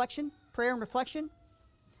spiritual reflection, prayer and reflection.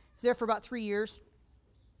 He was there for about 3 years.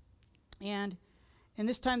 And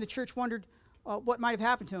this time the church wondered what might have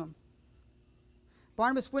happened to him.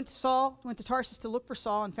 Barnabas went to Tarsus to look for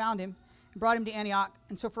Saul and found him and brought him to Antioch.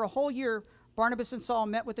 And so for a whole year, Barnabas and Saul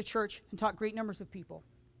met with the church and taught great numbers of people.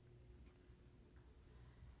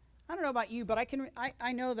 I don't know about you, but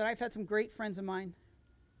I know that I've had some great friends of mine,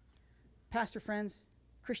 pastor friends,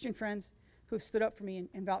 Christian friends, who have stood up for me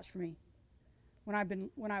and vouched for me when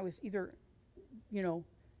I was either,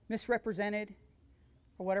 misrepresented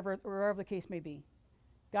or whatever the case may be.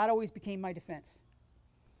 God always became my defense.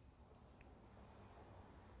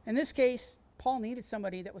 In this case, Paul needed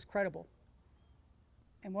somebody that was credible.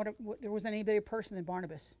 And there wasn't any better person than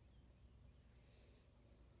Barnabas.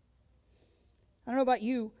 I don't know about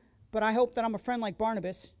you, but I hope that I'm a friend like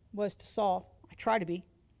Barnabas was to Saul. I try to be.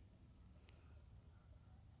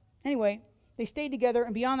 Anyway, they stayed together,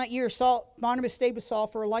 and beyond that year, Barnabas stayed with Saul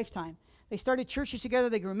for a lifetime. They started churches together.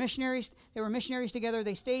 They grew missionaries. They were missionaries together.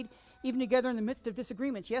 They stayed even together in the midst of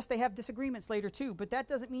disagreements. Yes, they have disagreements later too, but that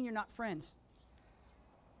doesn't mean you're not friends.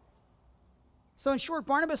 So in short,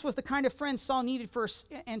 Barnabas was the kind of friend Saul needed for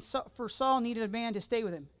Saul needed a man to stay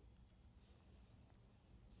with him.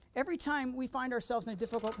 Every time we find ourselves in a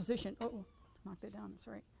difficult position, knock that down, that's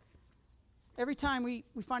all right. Every time we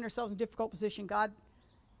find ourselves in a difficult position, God,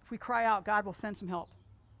 if we cry out, God will send some help.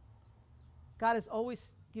 God has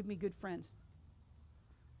always given me good friends.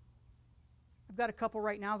 I've got a couple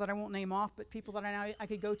right now that I won't name off, but people that I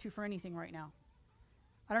could go to for anything right now.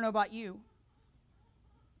 I don't know about you.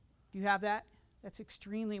 Do you have that? That's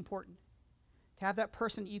extremely important. To have that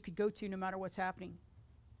person that you could go to no matter what's happening.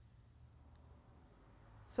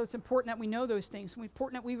 So it's important that we know those things. It's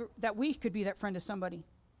important that we could be that friend to somebody.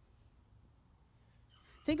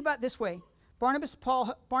 Think about it this way. Barnabas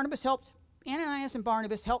helped, Ananias and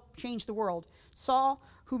Barnabas helped change the world. Saul,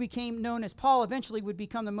 who became known as Paul, eventually would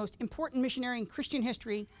become the most important missionary in Christian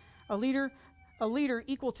history, a leader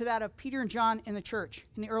equal to that of Peter and John in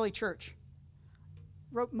the early church.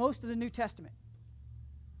 Wrote most of the New Testament.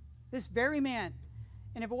 This very man,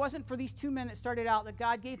 and if it wasn't for these two men that started out, that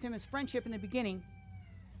God gave him his friendship in the beginning,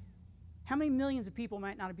 how many millions of people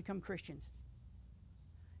might not have become Christians?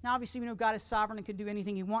 Now, obviously, we know God is sovereign and can do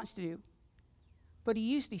anything he wants to do, but he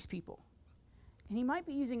used these people. And he might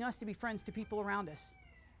be using us to be friends to people around us.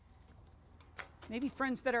 Maybe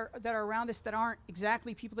friends that are around us that aren't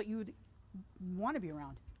exactly people that you would want to be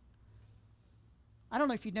around. I don't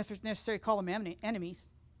know if you'd necessarily call them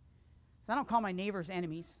enemies. I don't call my neighbors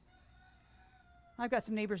enemies. I've got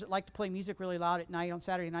some neighbors that like to play music really loud at night on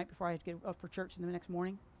Saturday night before I have to get up for church in the next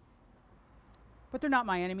morning. But they're not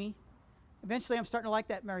my enemy. Eventually, I'm starting to like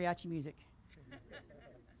that mariachi music.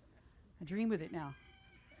 I dream with it now.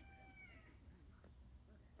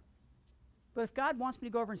 But if God wants me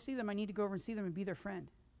to go over and see them, I need to go over and see them and be their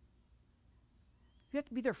friend. You have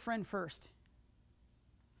to be their friend first.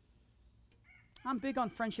 I'm big on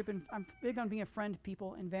friendship, and I'm big on being a friend to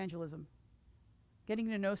people, evangelism. Getting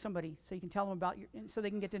to know somebody so you can tell them so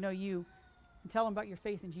they can get to know you and tell them about your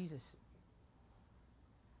faith in Jesus.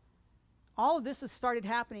 All of this has started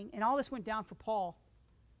happening, and all this went down for Paul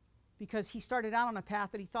because he started out on a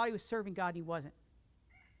path that he thought he was serving God, and he wasn't.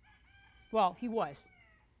 Well, he was.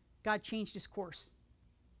 God changed his course.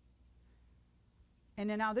 And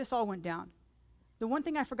then now this all went down. The one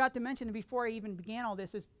thing I forgot to mention before I even began all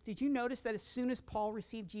this is, did you notice that as soon as Paul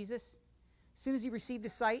received Jesus, as soon as he received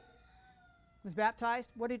his sight, was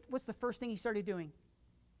baptized, what's the first thing he started doing?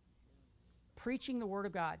 Preaching the Word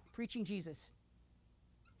of God, preaching Jesus,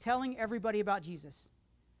 telling everybody about Jesus.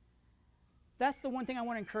 That's the one thing I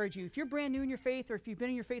want to encourage you. If you're brand new in your faith, or if you've been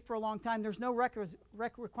in your faith for a long time, there's no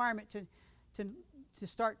requirement to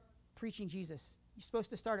start preaching Jesus. You're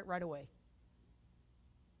supposed to start it right away.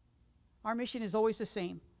 Our mission is always the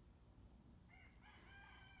same.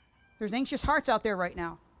 There's anxious hearts out there right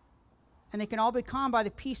now, and they can all be calmed by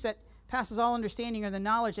the peace that passes all understanding, or the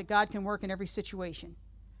knowledge that God can work in every situation.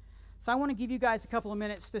 So I want to give you guys a couple of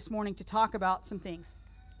minutes this morning to talk about some things.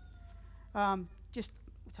 What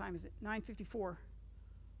time is it? 9:54.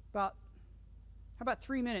 How about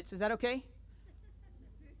 3 minutes? Is that okay?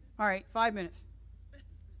 All right, 5 minutes.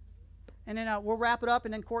 And then we'll wrap it up,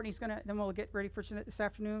 and then then we'll get ready for this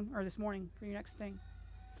afternoon or this morning for your next thing.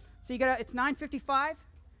 So it's 9:55. So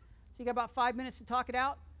you got about 5 minutes to talk it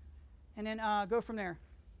out, and then go from there.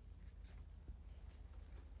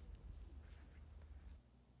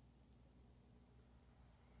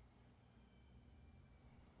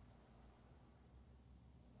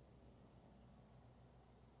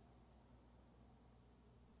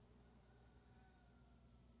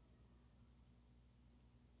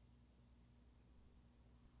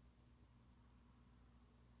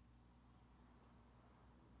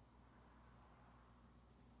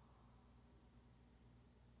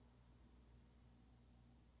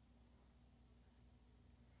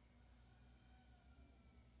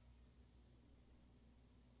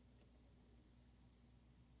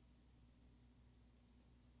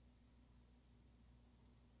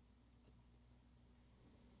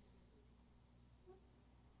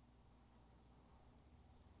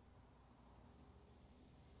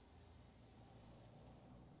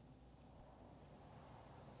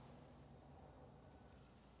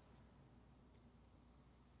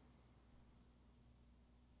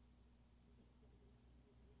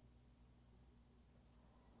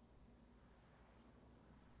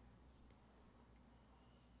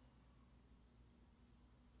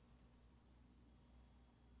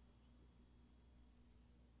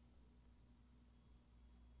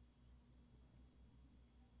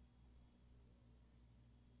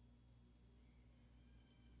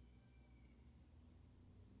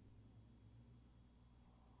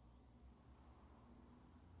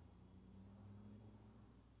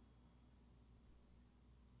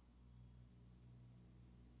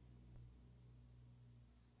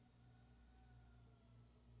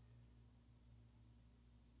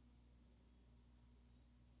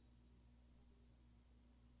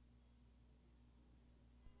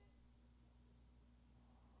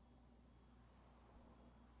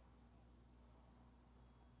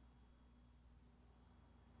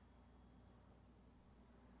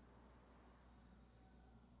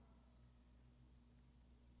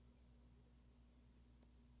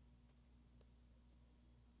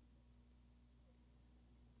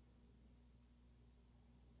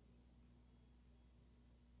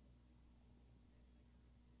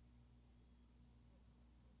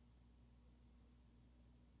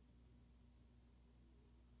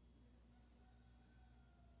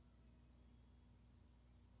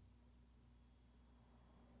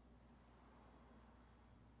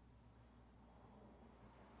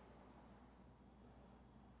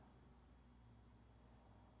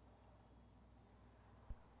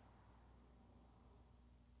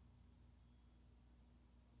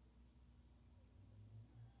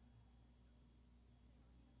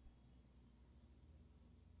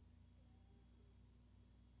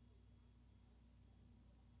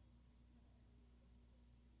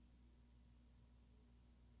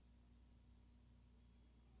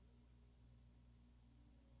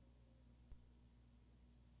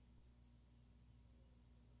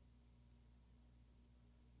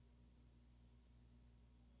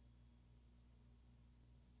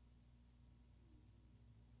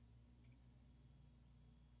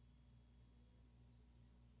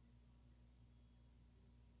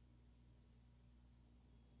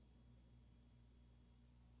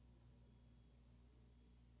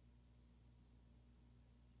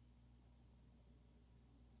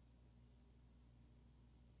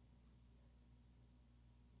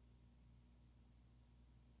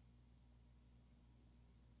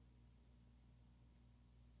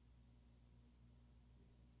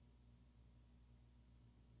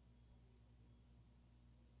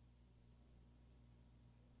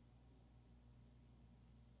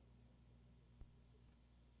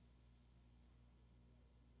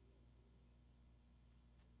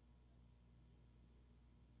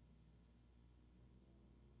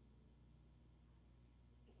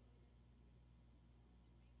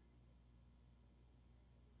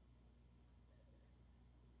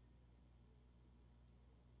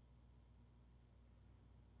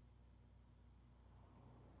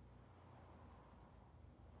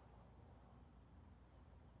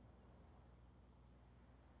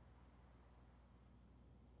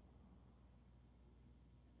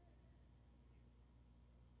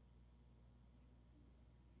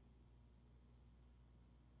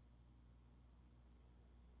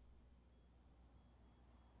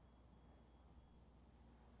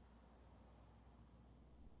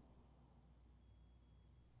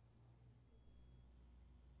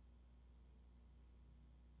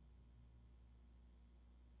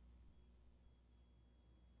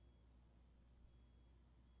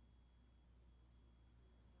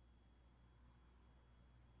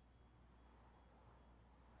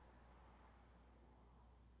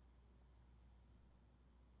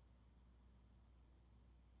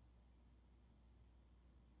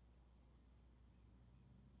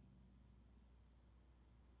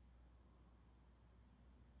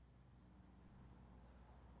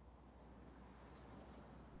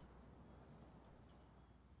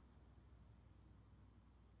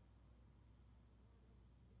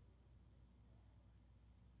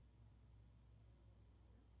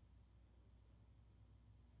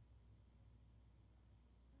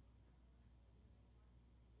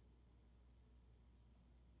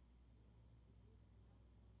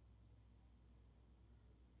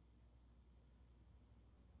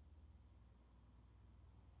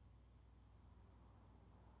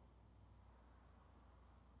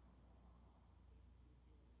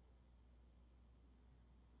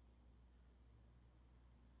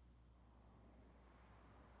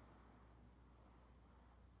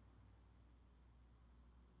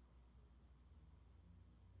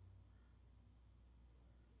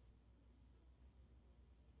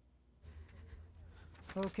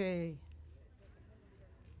 Okay.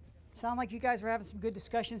 Sound like you guys were having some good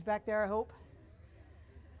discussions back there, I hope.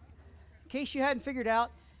 In case you hadn't figured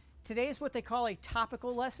out, today is what they call a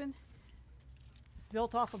topical lesson,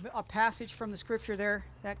 built off of a passage from the scripture there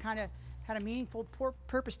that kind of had a meaningful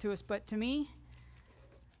purpose to us. But to me,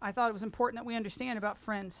 I thought it was important that we understand about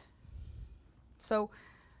friends. So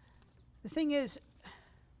the thing is,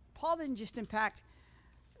 Paul didn't just impact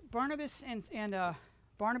Barnabas and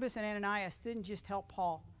Ananias didn't just help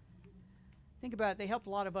Paul. Think about it; they helped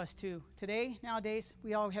a lot of us too. Today, nowadays,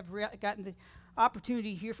 we all have gotten the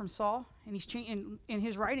opportunity to hear from Saul, and he's in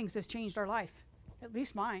his writings has changed our life, at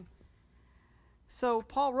least mine. So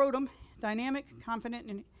Paul wrote him, dynamic, confident,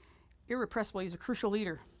 and irrepressible. He's a crucial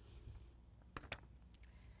leader.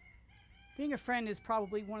 Being a friend is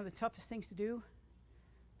probably one of the toughest things to do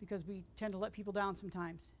because we tend to let people down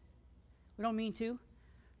sometimes. We don't mean to.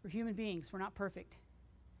 We're human beings. We're not perfect.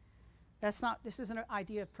 This isn't an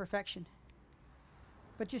idea of perfection.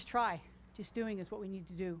 But just try. Just doing is what we need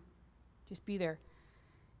to do. Just be there.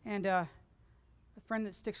 And a friend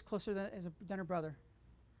that sticks closer than a brother.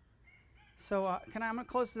 So I'm going to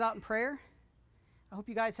close this out in prayer. I hope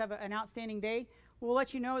you guys have an outstanding day. We'll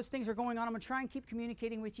let you know as things are going on. I'm going to try and keep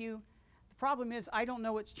communicating with you. The problem is I don't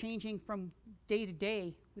know what's changing from day to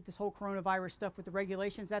day with this whole coronavirus stuff with the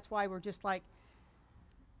regulations. That's why we're just like,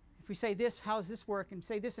 if we say this, how does this work? And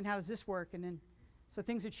say this, and how does this work? And then, so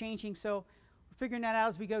things are changing. So we're figuring that out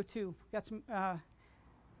as we go too. Got some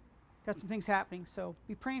things happening. So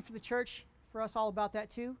be praying for the church, for us all about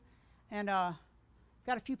that too. And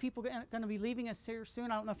got a few people going to be leaving us here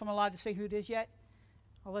soon. I don't know if I'm allowed to say who it is yet.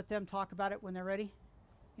 I'll let them talk about it when they're ready.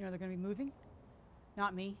 You know, they're going to be moving.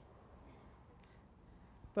 Not me.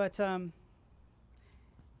 But, all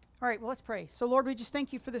right, well, let's pray. So, Lord, we just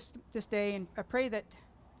thank you for this day. And I pray that,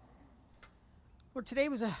 Lord, today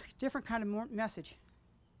was a different kind of message.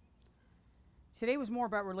 Today was more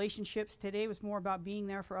about relationships. Today was more about being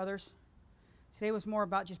there for others. Today was more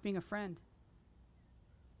about just being a friend.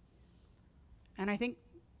 And I think,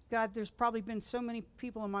 God, there's probably been so many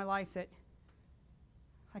people in my life that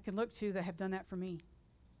I can look to that have done that for me.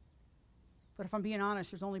 But if I'm being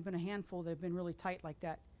honest, there's only been a handful that have been really tight like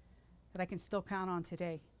that I can still count on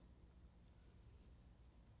today.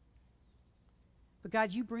 But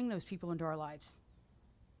God, you bring those people into our lives.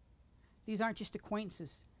 These aren't just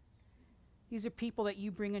acquaintances. These are people that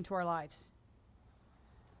you bring into our lives.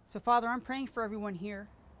 So, Father, I'm praying for everyone here.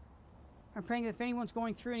 I'm praying that if anyone's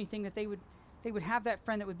going through anything, that they would have that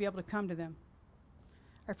friend that would be able to come to them.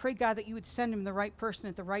 I pray, God, that you would send them the right person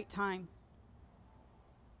at the right time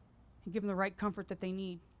and give them the right comfort that they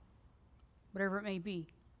need, whatever it may be.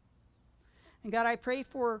 And God, I pray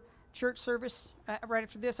for church service right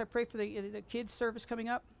after this. I pray for the kids' service coming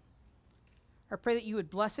up. I pray that you would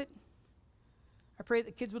bless it. I pray that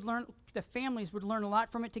the kids would learn, the families would learn a lot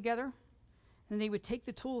from it together, and they would take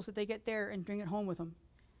the tools that they get there and bring it home with them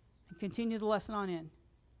and continue the lesson on in.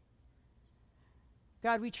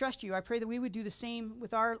 God, we trust you. I pray that we would do the same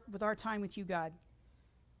with our time with you, God.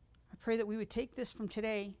 I pray that we would take this from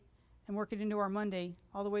today and work it into our Monday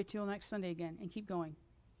all the way till next Sunday again and keep going.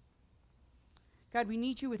 God, we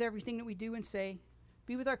need you with everything that we do and say.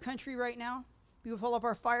 Be with our country right now. Be with all of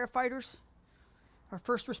our firefighters, our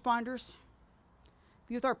first responders.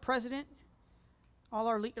 Be with our president, all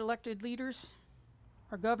our elected leaders,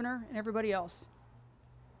 our governor, and everybody else.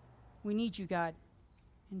 We need you, God.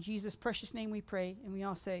 In Jesus' precious name we pray, and we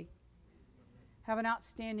all say, have an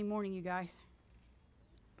outstanding morning, you guys.